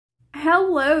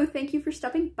Hello, thank you for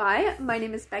stopping by. My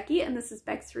name is Becky and this is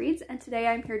Bex Reads, and today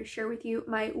I'm here to share with you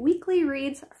my weekly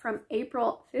reads from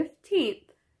April 15th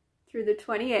through the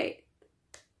 28th.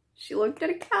 She looked at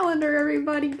a calendar,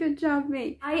 everybody. Good job,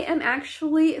 me. I am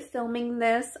actually filming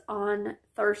this on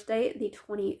Thursday, the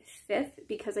 25th,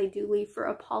 because I do leave for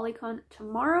a Polycon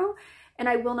tomorrow, and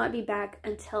I will not be back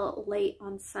until late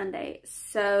on Sunday.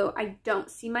 So I don't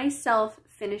see myself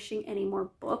finishing any more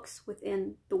books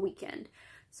within the weekend.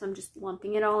 So I'm just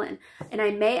lumping it all in. And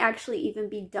I may actually even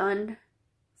be done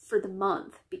for the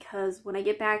month, because when I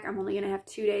get back, I'm only going to have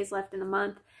 2 days left in the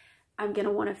month. I'm going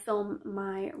to want to film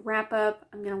my wrap up.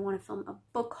 I'm going to want to film a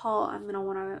book haul. I'm going to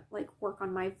want to work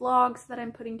on my vlogs that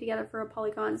I'm putting together for a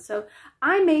Polycon. So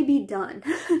I may be done.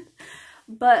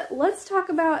 But let's talk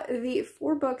about the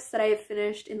 4 books that I have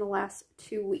finished in the last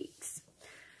 2 weeks.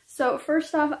 So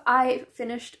first off, I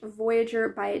finished Voyager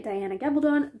by Diana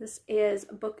Gabaldon. This is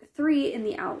book 3 in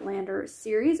the Outlander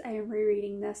series. I am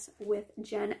rereading this with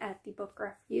Jen at the Book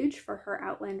Refuge for her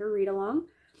Outlander read-along.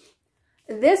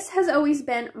 This has always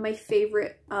been my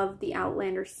favorite of the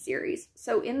Outlander series.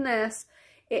 So in this,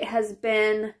 it has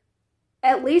been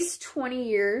at least 20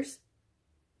 years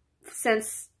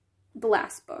since the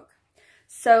last book.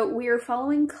 So we are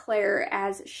following Claire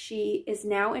as she is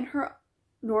now in her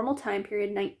normal time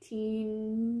period,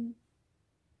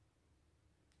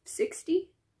 1960?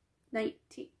 I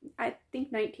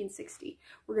think 1960.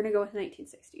 We're going to go with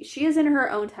 1960. She is in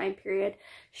her own time period.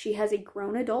 She has a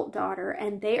grown adult daughter,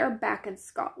 and they are back in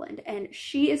Scotland. And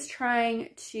she is trying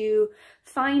to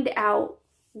find out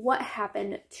what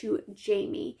happened to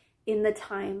Jamie in the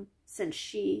time since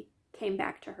she came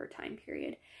back to her time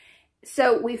period.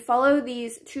 So we follow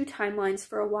these 2 timelines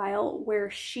for a while,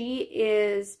 where she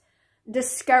is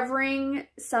discovering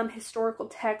some historical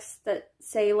texts that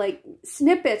say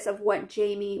snippets of what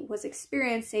Jamie was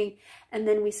experiencing, and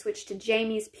then we switch to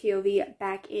Jamie's POV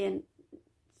back in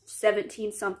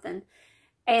 17 something,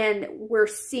 and we're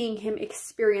seeing him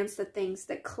experience the things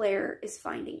that Claire is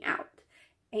finding out,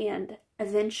 and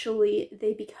eventually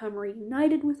they become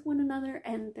reunited with one another,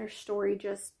 and their story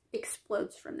just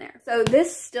explodes from there. So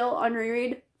this still on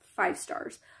reread, 5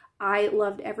 stars. I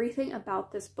loved everything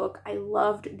about this book. I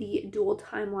loved the dual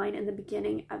timeline in the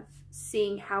beginning of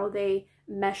seeing how they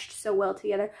meshed so well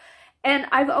together. And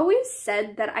I've always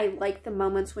said that I like the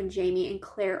moments when Jamie and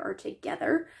Claire are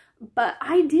together, but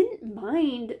I didn't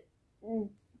mind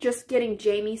just getting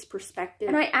Jamie's perspective.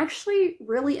 And I actually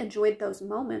really enjoyed those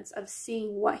moments of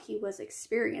seeing what he was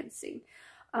experiencing.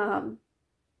 And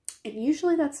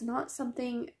usually that's not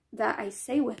something that I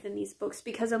say within these books,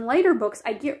 because in later books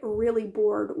I get really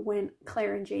bored when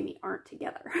Claire and Jamie aren't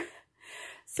together.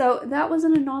 So that was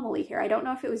an anomaly here. I don't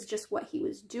know if it was just what he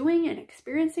was doing and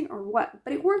experiencing or what,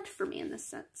 but it worked for me in this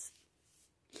sense.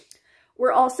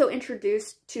 We're also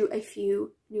introduced to a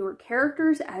few newer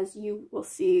characters. As you will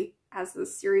see as the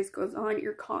series goes on,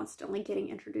 you're constantly getting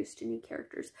introduced to new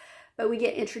characters. But we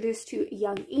get introduced to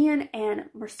young Ian and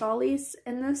Marsalis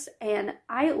in this, and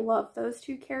I love those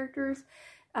 2 characters.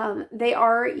 They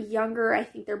are younger. I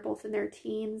think they're both in their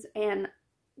teens, and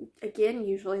again,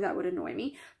 usually that would annoy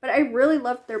me, but I really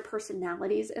loved their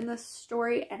personalities in this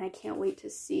story, and I can't wait to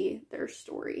see their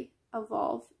story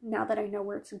evolve now that I know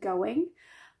where it's going.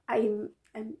 I'm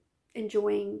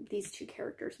enjoying these 2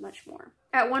 characters much more.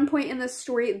 At one point in this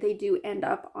story, they do end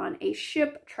up on a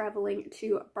ship traveling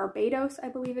to Barbados, I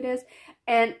believe it is,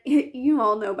 and you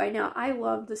all know by now, I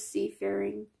love the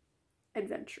seafaring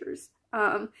adventures.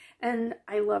 And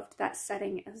I loved that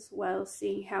setting as well,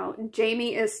 seeing how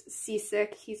Jamie is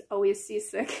seasick. He's always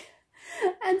seasick.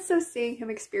 And so seeing him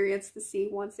experience the sea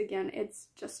once again, it's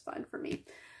just fun for me.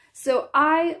 So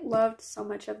I loved so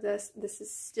much of this. This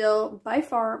is still by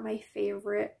far my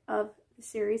favorite of the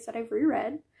series that I've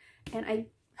reread. And I'm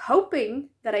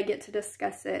hoping that I get to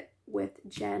discuss it with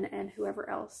Jen and whoever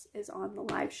else is on the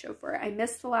live show for it. I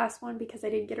missed the last one because I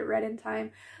didn't get it read in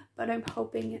time, but I'm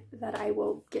hoping that I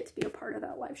will get to be a part of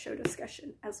that live show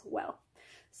discussion as well.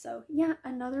 So yeah,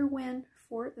 another win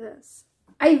for this.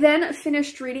 I then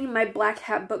finished reading my Black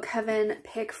Hat Book Coven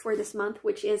pick for this month,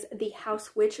 which is The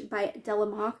House Witch by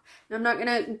Delamocq. And I'm not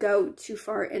going to go too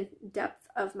far in depth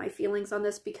of my feelings on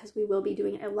this because we will be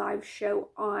doing a live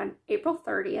show on April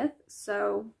 30th.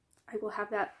 So I will have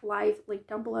that live link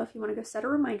down below if you want to go set a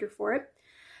reminder for it.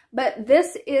 But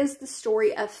this is the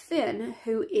story of Finn,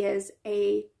 who is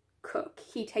a cook.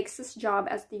 He takes this job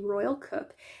as the royal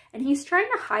cook, and he's trying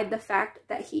to hide the fact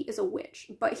that he is a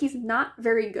witch, but he's not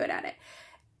very good at it.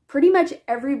 Pretty much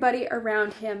everybody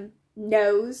around him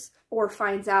knows or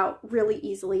finds out really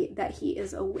easily that he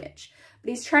is a witch, but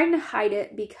he's trying to hide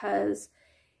it because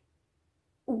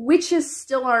witches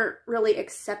still aren't really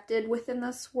accepted within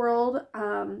this world.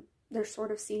 They're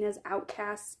sort of seen as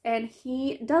outcasts, and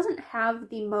he doesn't have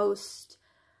the most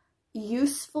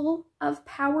useful of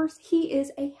powers. He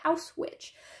is a house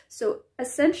witch. So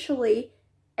essentially,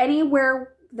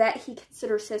 anywhere that he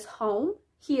considers his home,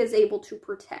 he is able to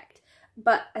protect.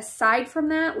 But aside from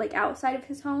that, like outside of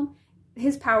his home,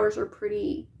 his powers are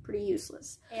pretty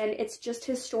useless. And it's just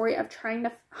his story of trying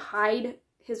to hide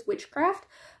his witchcraft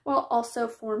while also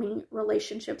forming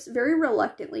relationships very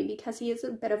reluctantly, because he is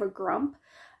a bit of a grump,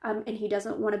 and he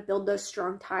doesn't want to build those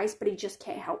strong ties, but he just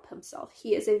can't help himself.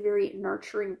 He is a very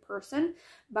nurturing person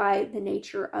by the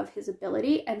nature of his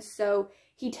ability, and so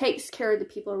he takes care of the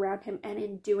people around him, and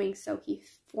in doing so, he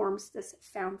forms this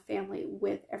found family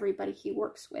with everybody he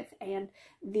works with and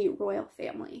the royal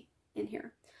family in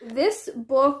here. This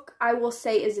book, I will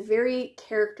say, is very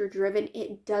character driven.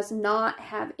 It does not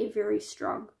have a very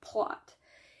strong plot.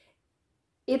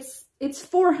 It's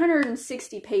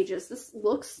 460 pages. This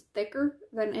looks thicker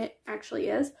than it actually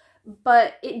is,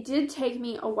 but it did take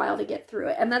me a while to get through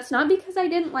it. And that's not because I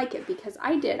didn't like it, because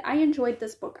I did. I enjoyed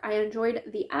this book. I enjoyed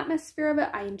the atmosphere of it.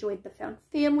 I enjoyed the found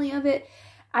family of it.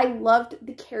 I loved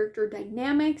the character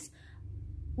dynamics.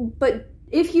 But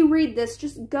if you read this,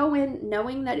 just go in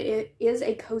knowing that it is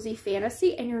a cozy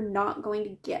fantasy and you're not going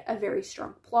to get a very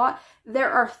strong plot. There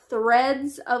are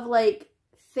threads of like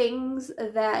things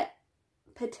that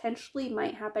potentially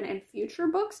might happen in future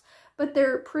books, but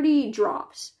they're pretty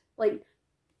dropped. Like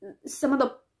some of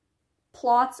the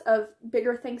plots of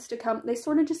bigger things to come, they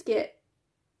sort of just get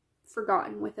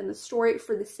forgotten within the story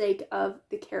for the sake of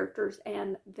the characters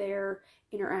and their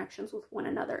interactions with one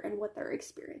another and what they're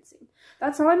experiencing.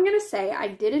 That's all I'm going to say. I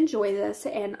did enjoy this,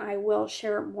 and I will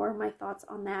share more of my thoughts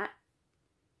on that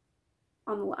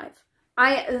on the live.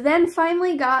 I then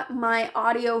finally got my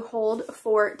audio hold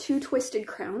for Two Twisted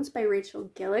Crowns by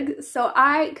Rachel Gillig. So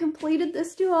I completed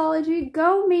this duology.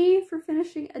 Go me for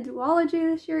finishing a duology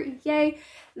this year. Yay.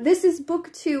 This is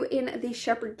book 2 in the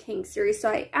Shepherd King series. So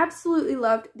I absolutely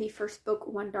loved the first book,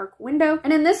 One Dark Window.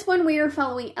 And in this one, we are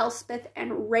following Elspeth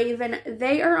and Raven.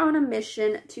 They are on a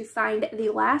mission to find the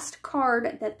last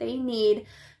card that they need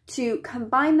to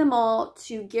combine them all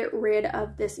to get rid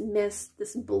of this mist,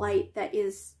 this blight that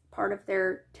is part of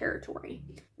their territory.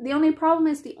 The only problem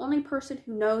is the only person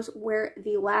who knows where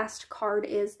the last card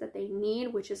is that they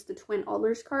need, which is the Twin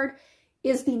Alders card,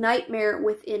 is the nightmare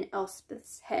within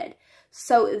Elspeth's head.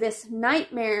 So this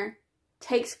nightmare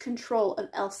takes control of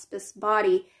Elspeth's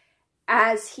body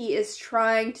as he is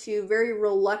trying to very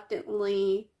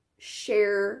reluctantly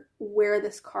share where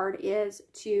this card is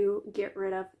to get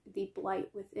rid of the blight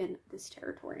within this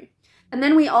territory. And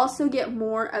then we also get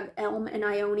more of Elm and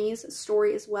Ione's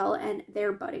story as well, and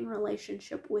their budding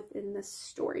relationship within this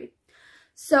story.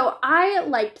 So I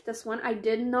liked this one. I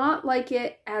did not like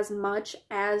it as much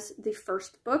as the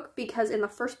first book, because in the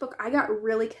first book I got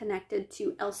really connected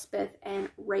to Elspeth and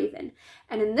Raven.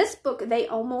 And in this book they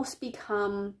almost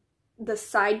become the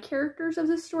side characters of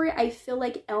the story. I feel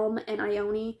like Elm and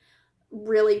Ione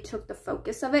really took the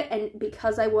focus of it, and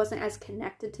because I wasn't as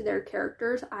connected to their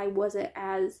characters, I wasn't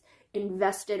as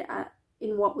invested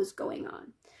in what was going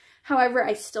on. However,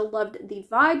 I still loved the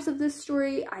vibes of this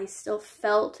story. I still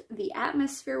felt the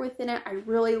atmosphere within it. I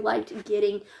really liked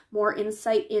getting more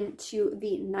insight into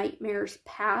the nightmare's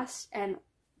past and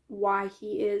why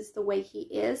he is the way he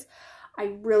is.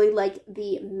 I really like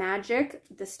the magic,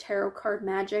 this tarot card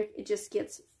magic. It just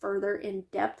gets further in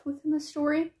depth within the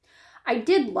story. I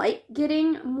did like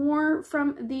getting more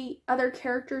from the other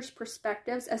characters'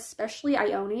 perspectives, especially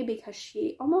Ione, because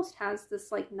she almost has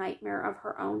this like nightmare of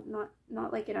her own,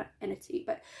 not like an entity,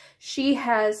 but she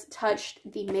has touched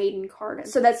the Maiden card.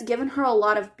 So that's given her a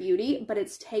lot of beauty, but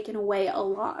it's taken away a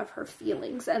lot of her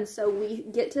feelings. And so we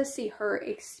get to see her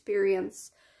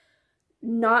experience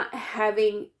not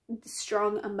having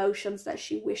strong emotions that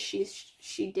she wished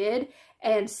she did,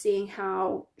 and seeing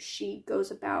how she goes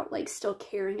about like still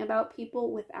caring about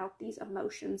people without these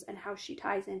emotions, and how she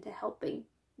ties into helping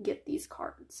get these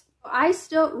cards. I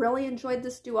still really enjoyed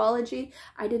this duology.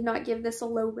 I did not give this a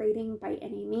low rating by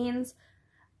any means,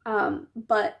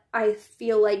 but I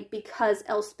feel like because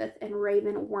Elspeth and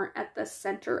Raven weren't at the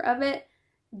center of it,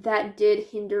 that did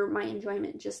hinder my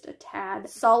enjoyment just a tad.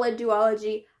 Solid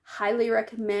duology. Highly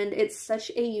recommend. It's such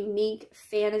a unique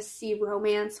fantasy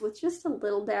romance with just a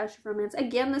little dash of romance.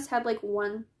 Again, this had like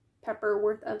 1 pepper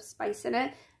worth of spice in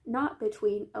it, not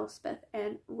between Elspeth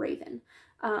and Raven.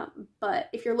 But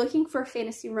if you're looking for a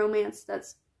fantasy romance that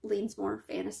leans more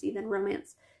fantasy than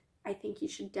romance, I think you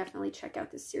should definitely check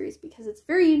out this series because it's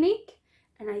very unique,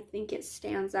 and I think it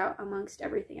stands out amongst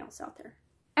everything else out there.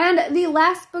 And the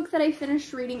last book that I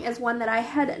finished reading is one that I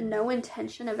had no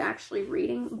intention of actually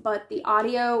reading, but the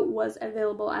audio was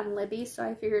available on Libby, so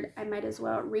I figured I might as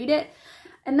well read it.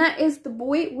 And that is The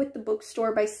Boy with the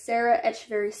Bookstore by Sarah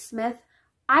Etcheverry Smith.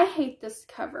 I hate this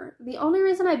cover. The only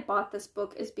reason I bought this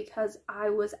book is because I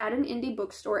was at an indie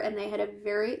bookstore and they had a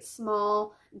very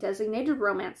small designated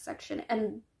romance section,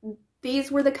 and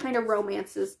these were the kind of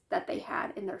romances that they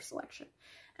had in their selection.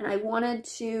 And I wanted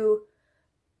to,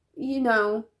 you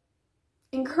know,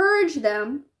 encourage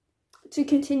them to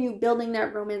continue building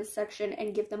that romance section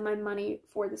and give them my money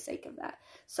for the sake of that.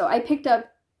 So I picked up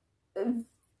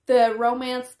the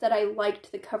romance that I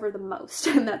liked the cover the most,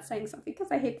 and that's saying something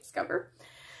because I hate this cover.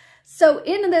 So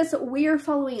in this, we are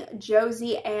following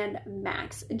Josie and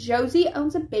Max. Josie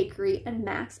owns a bakery and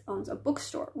Max owns a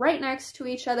bookstore. Right next to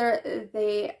each other,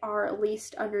 they are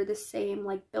leased under the same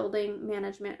like building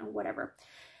management and whatever.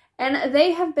 And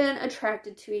they have been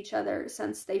attracted to each other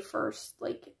since they first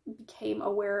like became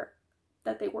aware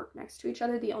that they work next to each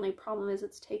other. The only problem is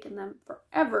it's taken them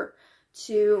forever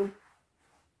to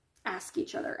ask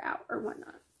each other out or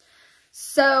whatnot.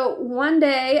 So one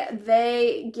day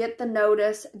they get the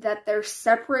notice that their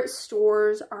separate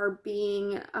stores are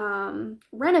being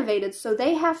renovated. So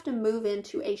they have to move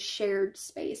into a shared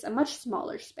space, a much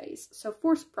smaller space. So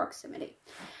forced proximity.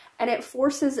 And it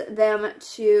forces them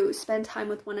to spend time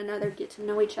with one another, get to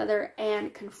know each other,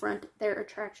 and confront their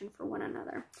attraction for one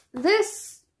another.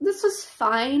 This was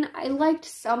fine. I liked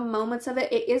some moments of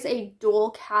it. It is a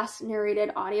dual cast narrated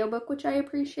audiobook, which I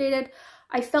appreciated.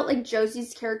 I felt like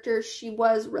Josie's character, she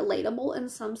was relatable in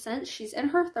some sense. She's in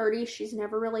her 30s. She's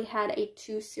never really had a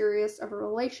too serious of a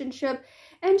relationship.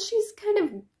 And she's kind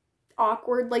of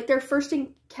awkward. Like their first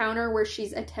encounter where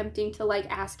she's attempting to like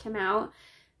ask him out,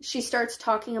 she starts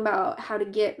talking about how to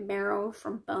get marrow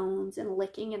from bones and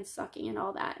licking and sucking and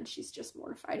all that. And she's just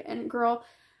mortified. And girl,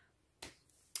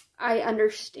 I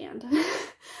understand.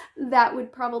 That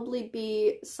would probably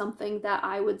be something that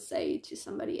I would say to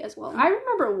somebody as well. I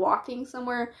remember walking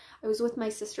somewhere. I was with my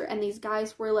sister and these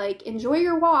guys were like, enjoy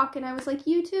your walk. And I was like,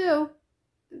 you too.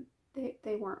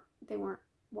 They weren't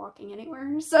walking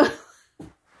anywhere. So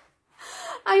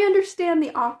I understand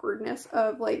the awkwardness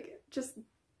of like just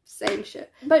saying shit.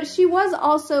 But she was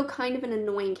also kind of an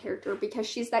annoying character because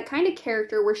she's that kind of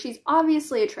character where she's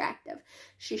obviously attractive.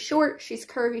 She's short, she's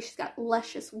curvy, she's got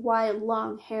luscious, wide,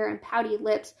 long hair and pouty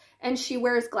lips, and she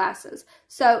wears glasses.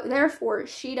 So therefore,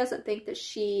 she doesn't think that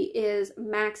she is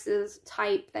Max's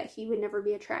type, that he would never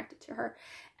be attracted to her.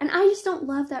 And I just don't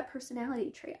love that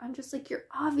personality trait. I'm just like, you're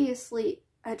obviously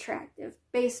attractive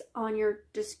based on your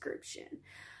description.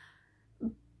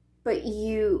 But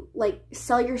you like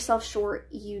sell yourself short,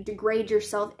 you degrade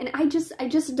yourself, and I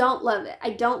just don't love it.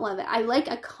 I don't love it. I like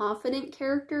a confident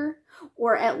character,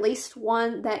 or at least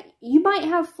one that you might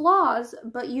have flaws,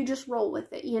 but you just roll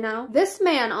with it, you know? This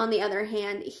man, on the other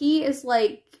hand, he is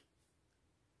like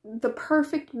the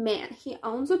perfect man. He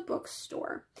owns a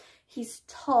bookstore. He's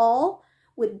tall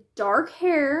with dark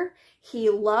hair.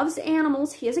 He loves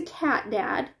animals. He is a cat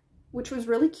dad, which was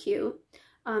really cute.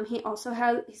 He's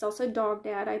also a dog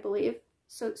dad, I believe.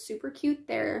 So super cute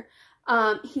there.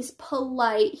 He's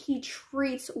polite. He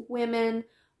treats women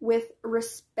with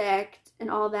respect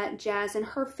and all that jazz. And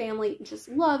her family just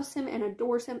loves him and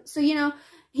adores him. So, you know,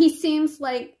 he seems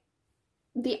like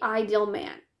the ideal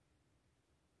man.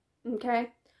 Okay?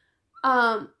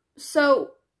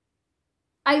 So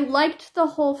I liked the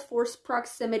whole forced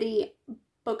proximity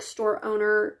bookstore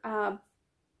owner,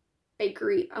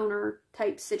 bakery owner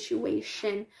type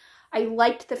situation. I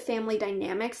liked the family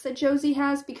dynamics that Josie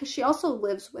has because she also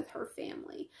lives with her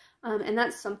family. And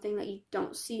that's something that you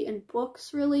don't see in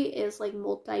books really, is like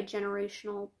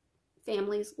multi-generational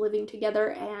families living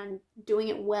together and doing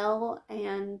it well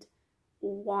and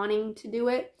wanting to do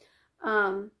it.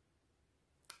 I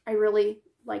really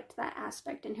liked that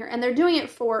aspect in here. And they're doing it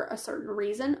for a certain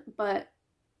reason, but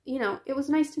you know, it was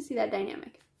nice to see that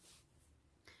dynamic.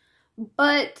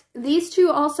 But these two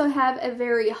also have a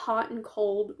very hot and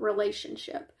cold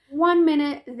relationship. One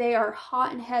minute they are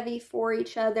hot and heavy for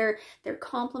each other, they're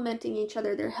complimenting each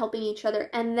other, they're helping each other,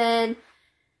 and then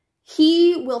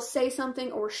he will say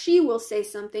something or she will say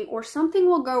something or something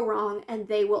will go wrong and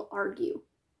they will argue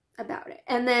about it.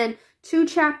 And then 2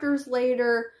 chapters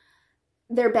later,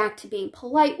 they're back to being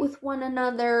polite with one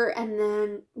another, and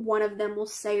then one of them will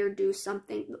say or do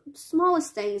something, the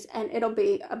smallest things, and it'll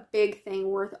be a big thing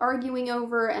worth arguing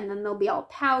over, and then they'll be all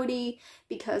pouty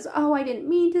because, oh, I didn't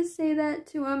mean to say that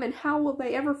to him, and how will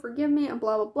they ever forgive me, and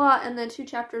blah, blah, blah, and then 2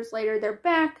 chapters later, they're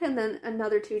back, and then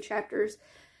another 2 chapters,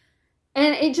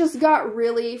 and it just got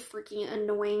really freaking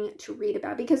annoying to read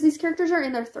about, because these characters are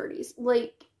in their 30s,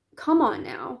 like, come on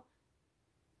now.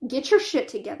 Get your shit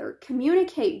together.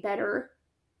 Communicate better.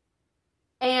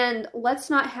 And let's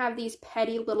not have these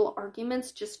petty little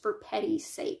arguments just for petty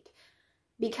sake.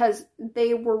 Because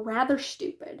they were rather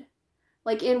stupid.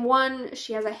 Like in one,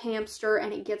 she has a hamster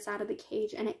and it gets out of the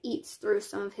cage and it eats through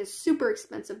some of his super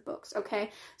expensive books, okay?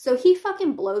 So he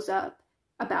fucking blows up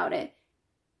about it.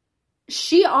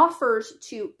 She offers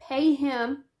to pay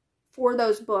him for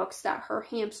those books that her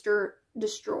hamster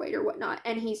destroyed or whatnot.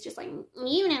 And he's just like,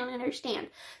 you don't understand.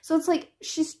 So it's like,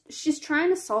 she's trying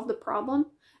to solve the problem.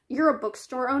 You're a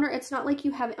bookstore owner. It's not like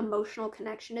you have emotional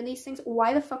connection to these things.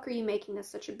 Why the fuck are you making this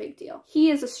such a big deal?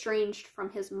 He is estranged from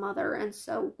his mother. And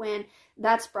so when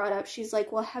that's brought up, she's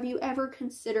like, well, have you ever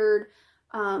considered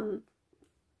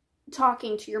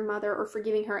talking to your mother or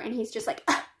forgiving her? And he's just like,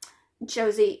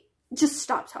 Josie, just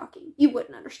stop talking. You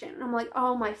wouldn't understand. And I'm like,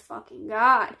 oh my fucking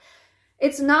God.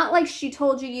 It's not like she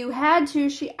told you you had to.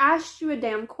 She asked you a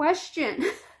damn question.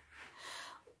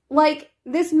 Like,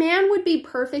 this man would be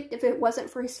perfect if it wasn't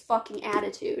for his fucking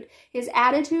attitude. His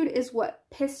attitude is what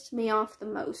pissed me off the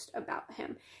most about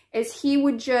him. Is he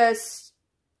would just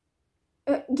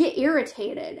get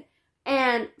irritated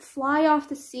and fly off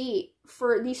the seat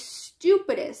for the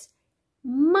stupidest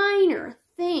minor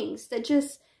things that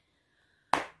just...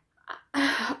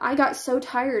 I got so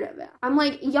tired of it. I'm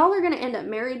like, y'all are going to end up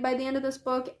married by the end of this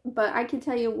book, but I can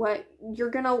tell you what, you're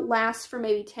going to last for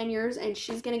maybe 10 years and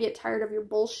she's going to get tired of your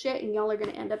bullshit and y'all are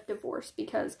going to end up divorced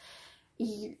because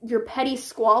your petty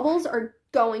squabbles are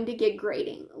going to get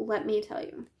grating, let me tell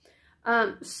you.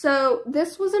 So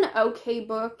this was an okay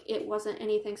book. It wasn't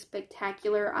anything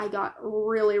spectacular. I got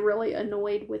really, really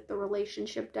annoyed with the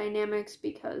relationship dynamics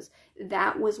because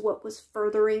that was what was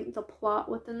furthering the plot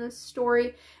within this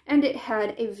story. And it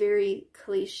had a very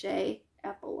cliche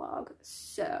epilogue.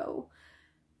 So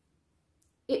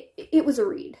it was a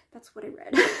read. That's what I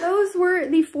read. Those were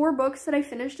the 4 books that I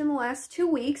finished in the last 2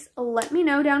 weeks. Let me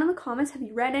know down in the comments. Have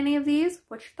you read any of these?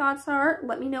 What your thoughts are?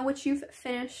 Let me know what you've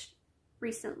finished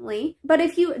recently. But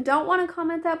if you don't want to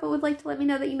comment that but would like to let me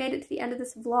know that you made it to the end of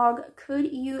this vlog,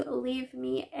 could you leave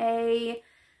me a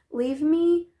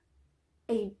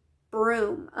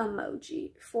broom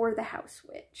emoji for the house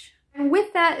witch. And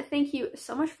with that, thank you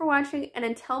so much for watching, and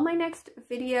until my next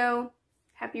video,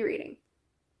 happy reading.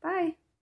 Bye.